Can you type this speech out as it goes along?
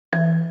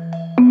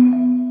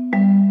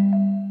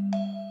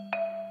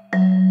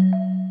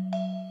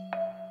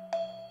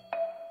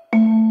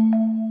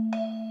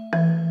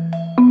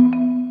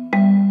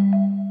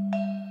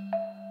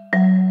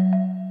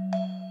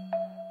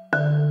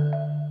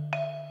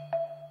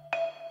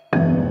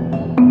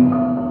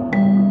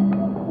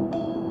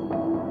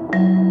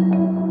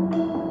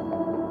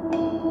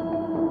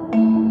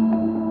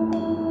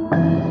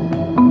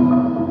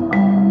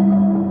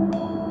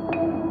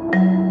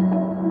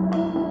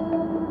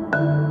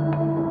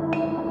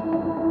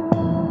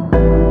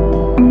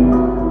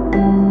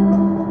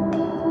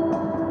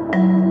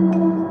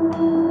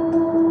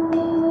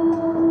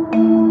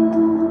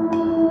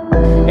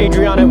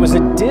was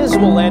a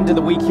dismal end to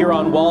the week here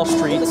on Wall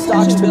Street. The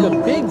stocks took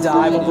a big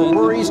dive over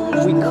worries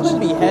we could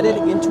be headed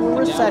into a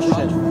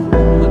recession.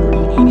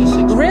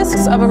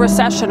 Risks of a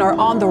recession are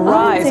on the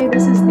rise. I would say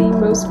this is the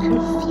most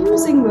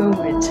confusing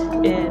moment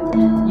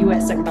in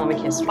U.S. economic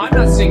history. I'm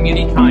not seeing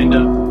any kind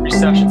of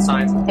recession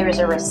signs. There is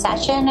a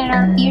recession in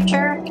our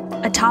future.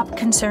 A top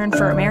concern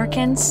for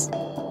Americans: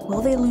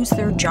 will they lose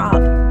their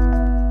job?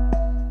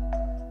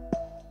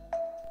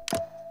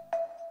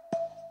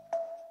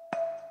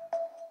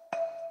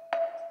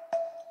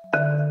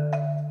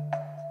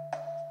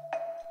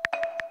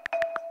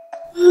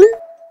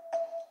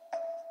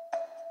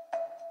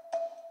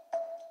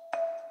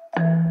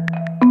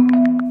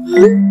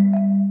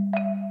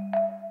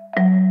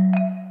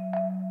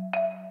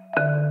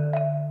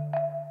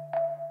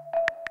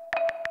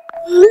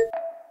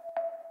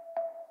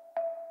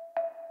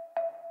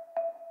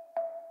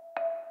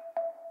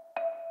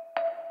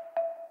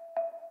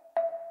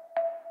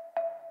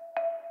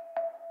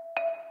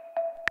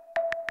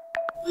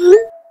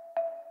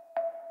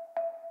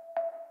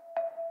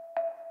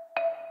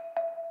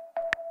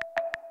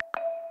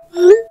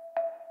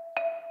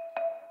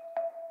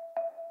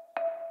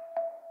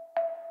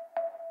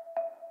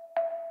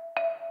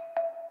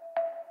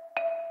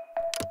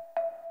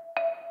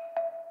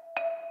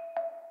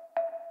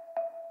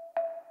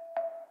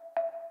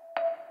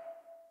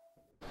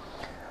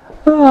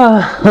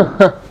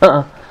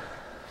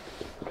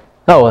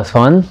 That was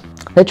fun.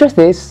 The truth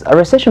is, a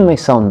recession may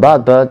sound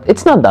bad, but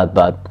it's not that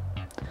bad.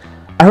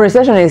 A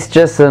recession is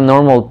just a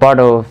normal part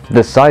of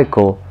the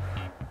cycle.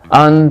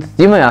 And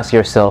you may ask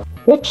yourself,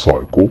 what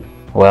cycle?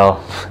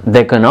 Well, the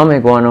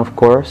economic one, of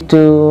course.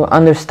 To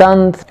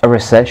understand a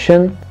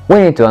recession, we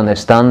need to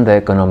understand the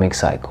economic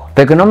cycle.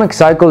 The economic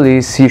cycle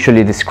is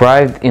usually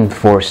described in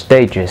 4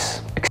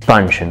 stages: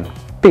 expansion,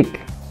 peak,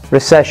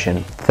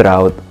 recession,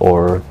 drought,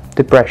 or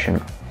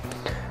depression.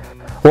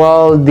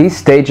 While these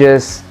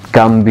stages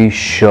can be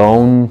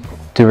shown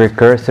to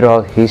recur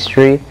throughout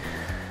history,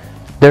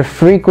 their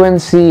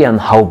frequency and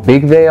how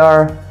big they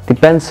are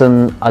depends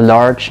on a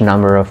large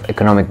number of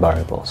economic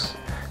variables,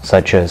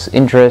 such as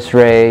interest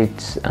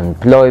rates,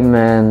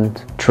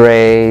 employment,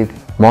 trade,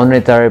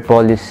 monetary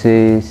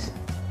policies,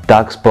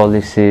 tax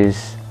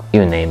policies,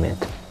 you name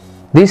it.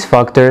 These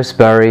factors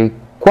vary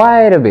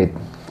quite a bit,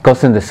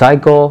 causing the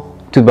cycle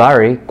to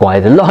vary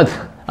quite a lot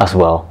as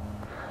well.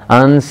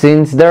 And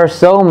since there are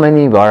so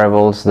many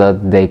variables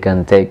that they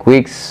can take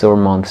weeks or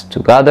months to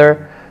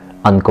gather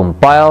and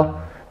compile,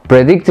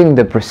 predicting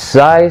the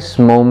precise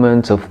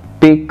moments of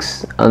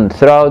peaks and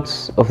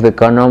troughs of the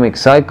economic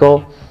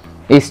cycle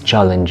is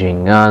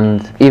challenging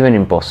and even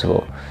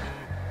impossible.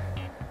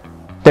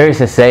 There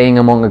is a saying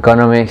among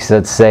economists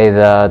that say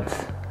that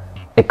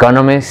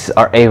economists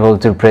are able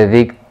to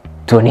predict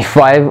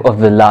 25 of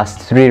the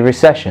last 3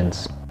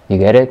 recessions. You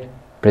get it?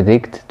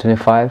 Predict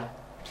 25?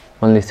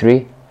 Only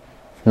 3?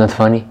 Not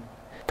funny?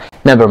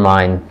 Never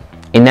mind.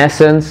 In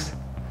essence,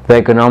 the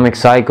economic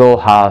cycle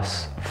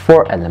has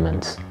 4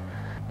 elements.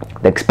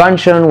 The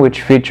expansion,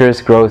 which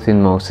features growth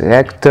in most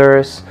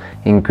sectors,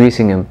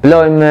 increasing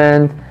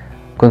employment,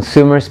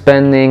 consumer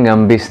spending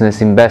and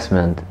business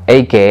investment,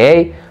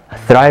 aka a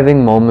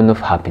thriving moment of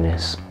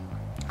happiness.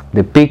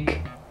 The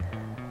peak,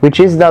 which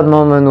is that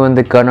moment when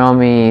the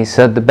economy is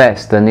at the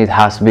best than it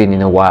has been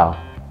in a while.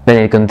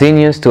 Then it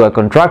continues to a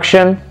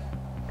contraction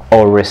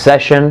or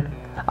recession,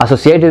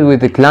 associated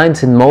with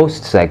declines in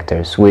most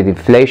sectors, with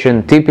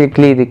inflation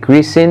typically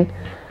decreasing,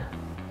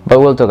 but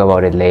we'll talk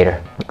about it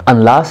later.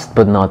 And last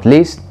but not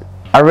least,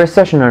 a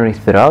recessionary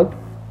drought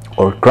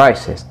or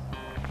crisis,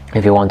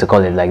 if you want to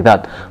call it like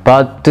that.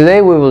 But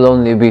today we will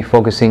only be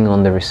focusing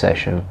on the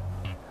recession.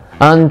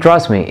 And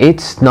trust me,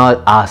 it's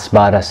not as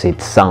bad as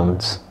it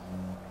sounds.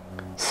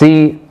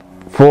 See,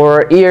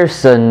 for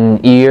years and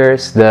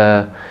years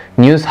the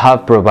news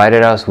have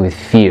provided us with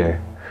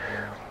fear.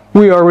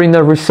 We are in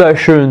a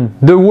recession,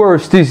 the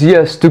worst is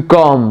yet to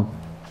come.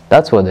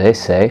 That's what they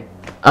say.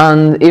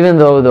 And even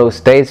though those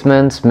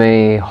statements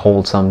may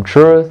hold some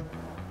truth,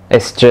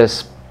 it's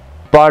just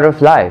part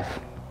of life.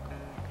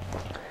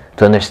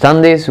 To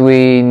understand this,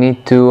 we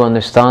need to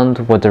understand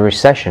what a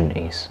recession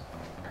is.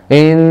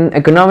 In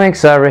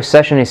economics, a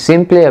recession is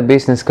simply a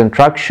business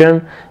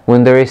contraction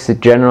when there is a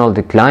general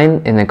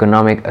decline in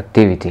economic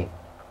activity.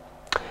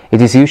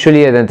 It is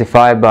usually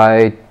identified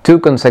by 2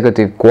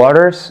 consecutive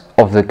quarters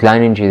of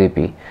decline in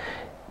GDP.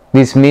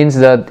 This means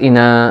that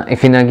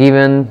if in a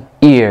given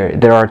year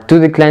there are 2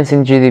 declines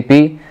in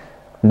GDP,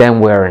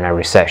 then we are in a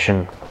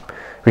recession.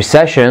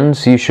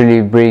 Recessions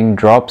usually bring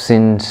drops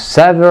in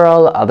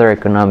several other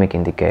economic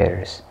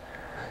indicators.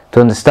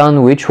 To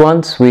understand which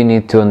ones, we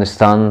need to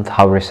understand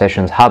how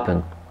recessions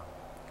happen.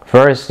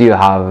 First, you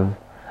have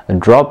a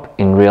drop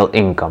in real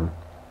income.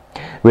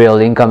 Real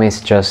income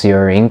is just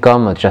your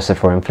income adjusted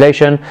for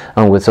inflation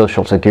and with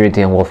social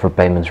security and welfare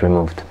payments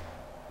removed.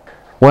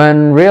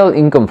 When real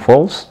income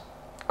falls,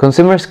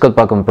 consumers cut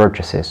back on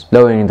purchases,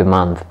 lowering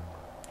demand,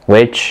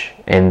 which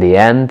in the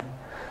end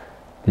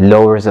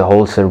lowers the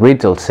wholesale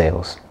retail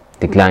sales.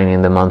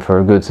 Declining demand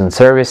for goods and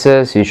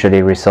services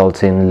usually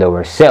results in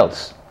lower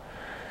sales.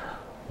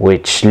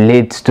 which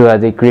leads to a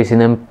decrease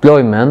in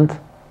employment.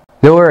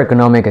 Lower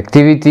economic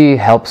activity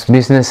helps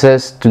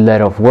businesses to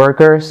let off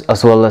workers,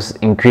 as well as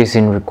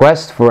increasing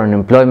requests for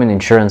unemployment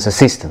insurance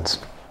assistance.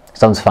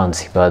 Sounds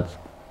fancy, but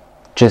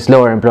just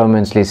lower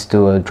employment leads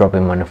to a drop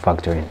in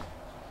manufacturing.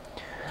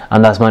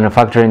 And as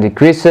manufacturing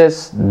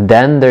decreases,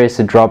 then there is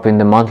a drop in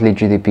the monthly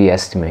GDP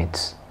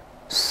estimates.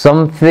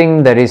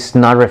 Something that is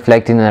not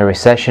reflected in a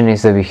recession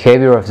is the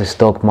behavior of the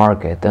stock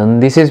market,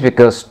 and this is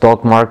because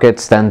stock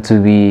markets tend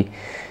to be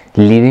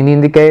leading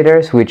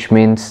indicators, which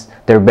means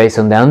they're based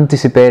on the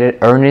anticipated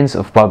earnings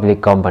of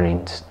public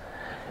companies,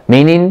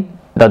 meaning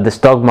that the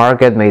stock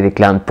market may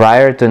decline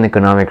prior to an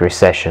economic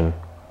recession,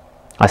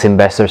 as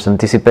investors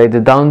anticipate the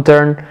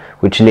downturn,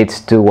 which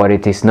leads to what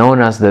it is known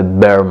as the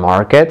bear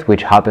market,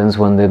 which happens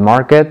when the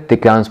market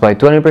declines by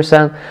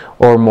 20%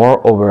 or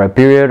more over a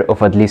period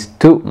of at least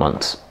 2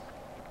 months.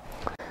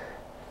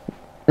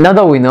 Now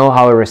that we know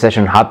how a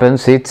recession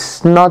happens,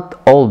 it's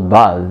not all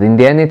bad. In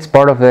the end, it's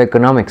part of the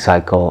economic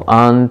cycle,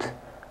 and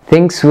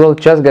things will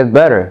just get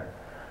better.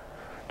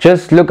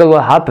 Just look at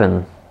what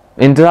happened.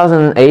 In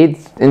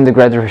 2008, in the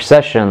Great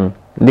Recession,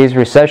 this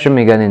recession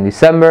began in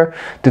December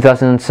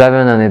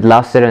 2007 and it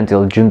lasted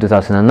until June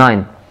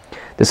 2009.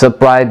 The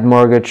subprime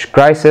mortgage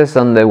crisis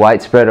and the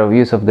widespread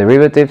use of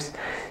derivatives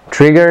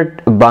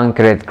triggered a bank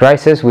credit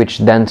crisis, which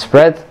then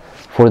spread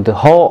for the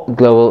whole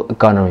global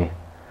economy.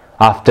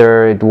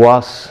 After it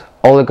was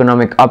all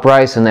economic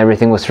uprise and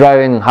everything was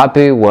thriving and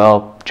happy,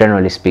 well,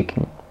 generally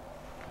speaking.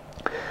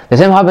 The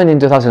same happened in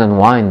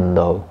 2001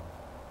 though,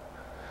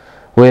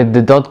 with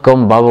the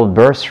dot-com bubble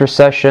burst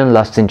recession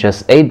lasting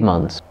just 8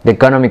 months. The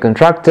economy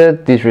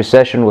contracted. This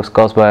recession was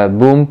caused by a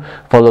boom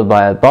followed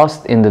by a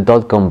bust in the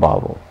dot-com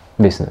bubble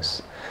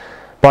business.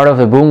 Part of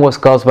the boom was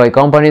caused by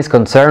companies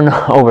concerned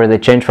over the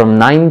change from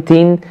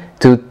 19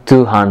 to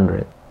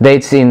 200.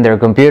 Dates in their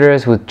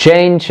computers would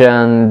change,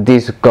 and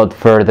this got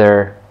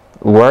further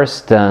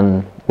worse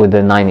than with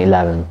the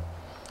 9/11.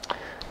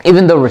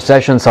 Even though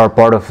recessions are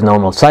part of the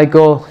normal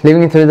cycle,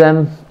 living through them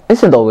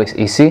isn't always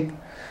easy.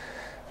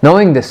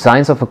 Knowing the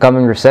signs of a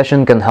coming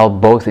recession can help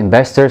both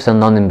investors and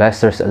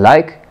non-investors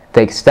alike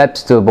take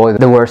steps to avoid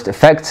the worst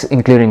effects,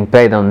 including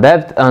pay down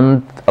debt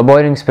and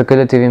avoiding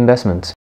speculative investments.